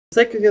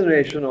Second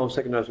generation of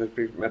secondary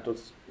prediction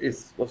methods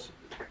was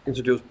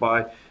introduced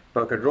by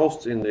Burkhard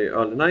Rost in the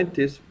early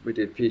 90s with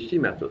the PhD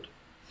method.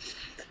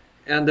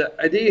 And the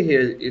idea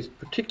here is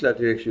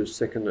particularly to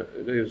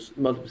use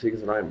multiple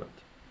sequence alignment.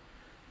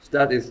 So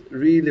that is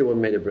really what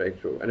made a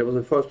breakthrough. And it was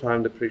the first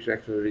time the prediction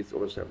actually reached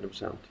over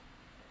 70%.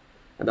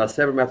 And there are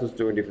several methods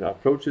doing different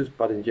approaches,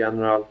 but in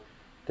general,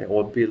 they're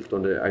all built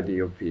on the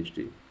idea of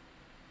PhD.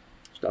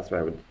 So that's what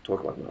I will talk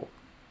about now.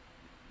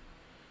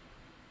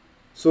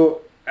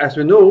 So, as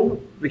we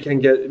know, we can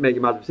make a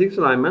multiple sequence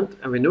alignment,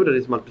 and we know that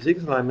this multiple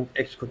sequence alignment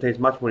actually contains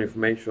much more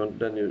information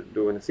than you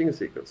do in a single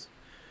sequence.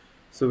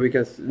 So we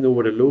can know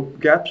where the loop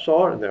gaps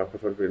are, and they are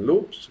preferably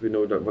loops. We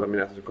know that what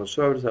amino acids are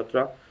conserved,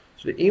 etc.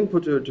 So the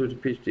input to the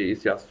PhD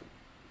is just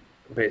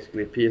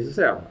basically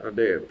PSSM,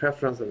 the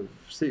preference and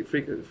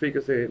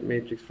frequency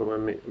matrix from a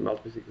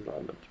multiple sequence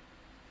alignment.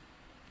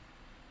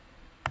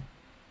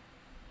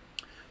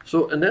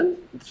 So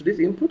this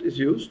input is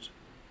used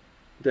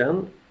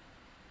then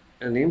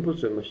an input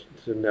to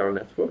a neural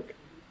network.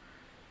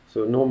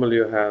 So normally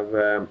you have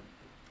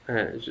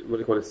what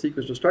you call a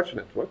sequence to structure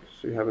network.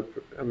 So you have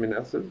amino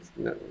acids,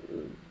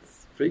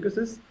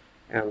 frequencies,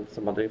 and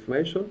some other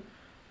information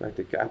like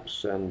the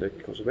gaps and the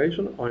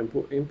conservation are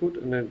input,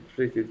 and then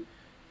predicted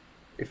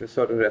if a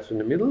certain rest in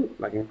the middle,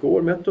 like in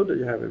Gore method,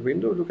 you have a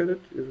window, look at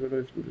it,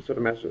 a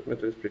certain method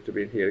is predicted to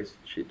be here is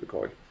sheet to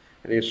coil,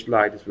 and you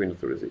slide this window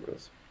through the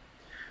sequence.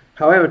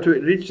 However, to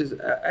reach this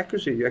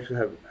accuracy, you actually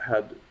have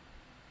had,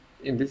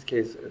 in this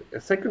case, a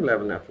second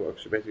level network.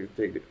 So basically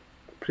take the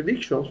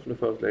predictions from the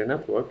first layer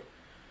network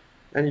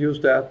and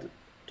use that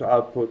to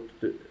output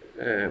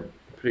the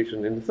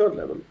prediction in the third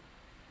level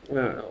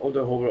of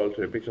the overall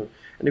prediction.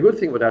 And the good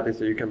thing with that is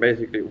that you can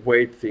basically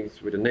weight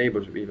things with the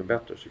neighbors even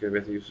better. So you can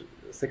basically use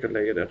a second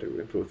layer there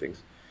to improve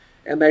things.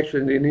 And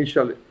actually in the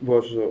initial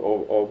versions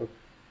of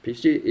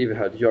PhD even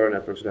had neural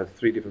networks that had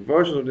 3 different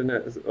versions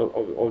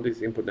of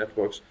these input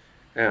networks,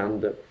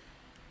 and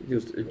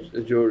used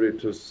a jury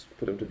to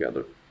put them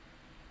together.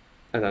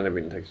 And then the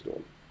winner takes it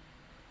all.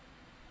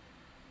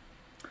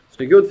 So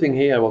the good thing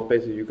here was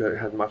basically you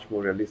had much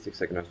more realistic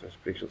secondary structure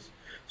predictions.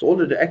 So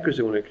although the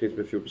accuracy only increased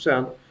by a few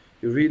percent,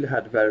 you really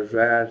had very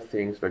rare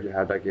things where you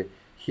had like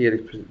here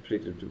it's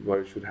predicted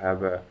where you should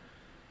have a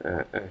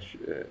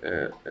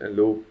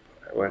loop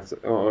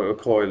or a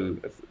coil,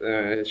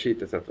 a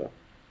sheet, etc.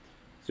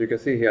 So you can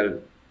see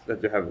here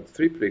that you have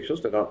 3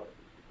 predictions that are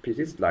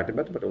PhD slightly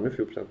better, but only a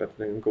few percent better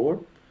than Gore.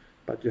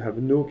 But you have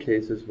no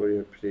cases where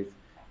you predict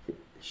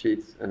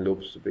sheets and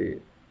loops to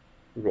be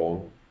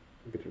wrong,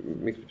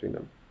 mixed between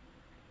them.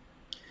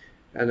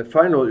 And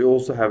finally, you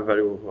also have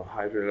very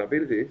high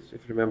reliability. So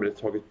if you remember the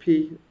target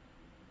P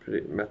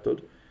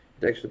method,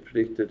 it actually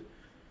predicted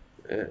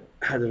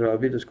had a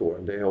reliability score,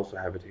 and they also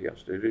have it here.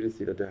 So they really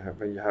see that they have,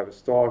 when you have a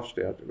stars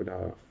there with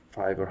a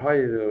 5 or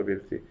higher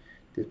reliability,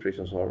 these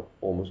predictions are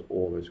almost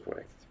always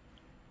correct.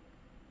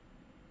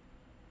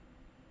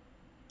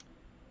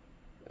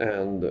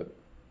 And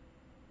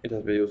it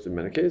has been used in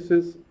many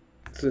cases.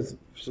 So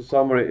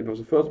summary, it was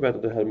the first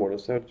method that had more than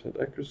 70%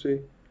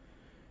 accuracy.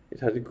 It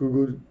had a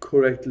good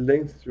correct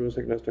length through the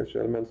secondary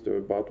structure elements. They were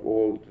about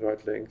all the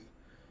right length.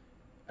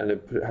 And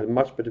it had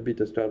much better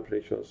beta strand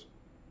predictions.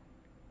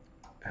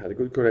 It had a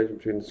good correlation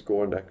between the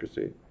score and the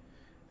accuracy.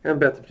 And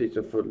better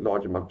prediction for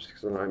larger multiple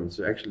sequence alignments.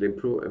 So actually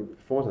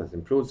performance has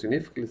improved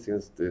significantly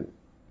since the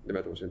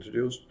method was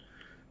introduced,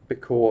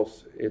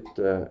 because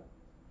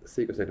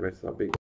sequence databases are big.